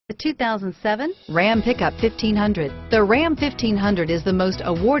The 2007 Ram Pickup 1500. The Ram 1500 is the most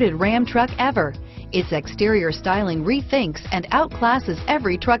awarded Ram truck ever. Its exterior styling rethinks and outclasses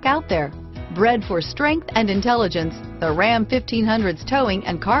every truck out there. Bred for strength and intelligence, the Ram 1500's towing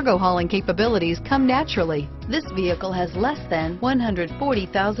and cargo hauling capabilities come naturally. This vehicle has less than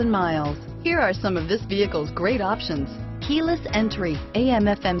 140,000 miles. Here are some of this vehicle's great options: keyless entry,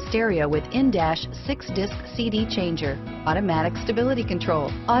 AM/FM stereo with in-dash 6-disc CD changer, automatic stability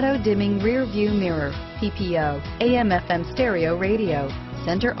control, auto-dimming rear view mirror, PPO, AM/FM stereo radio,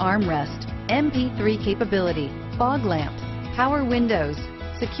 center armrest, MP3 capability, fog lamps, power windows,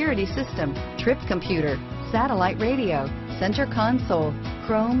 security system, trip computer, satellite radio, center console,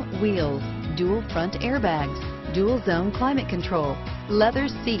 chrome wheels, dual front airbags, dual zone climate control, leather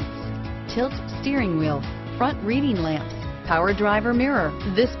seats, tilt steering wheel, front reading lamps, power driver mirror.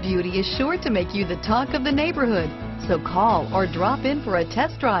 This beauty is sure to make you the talk of the neighborhood. So call or drop in for a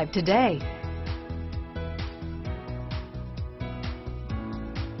test drive today.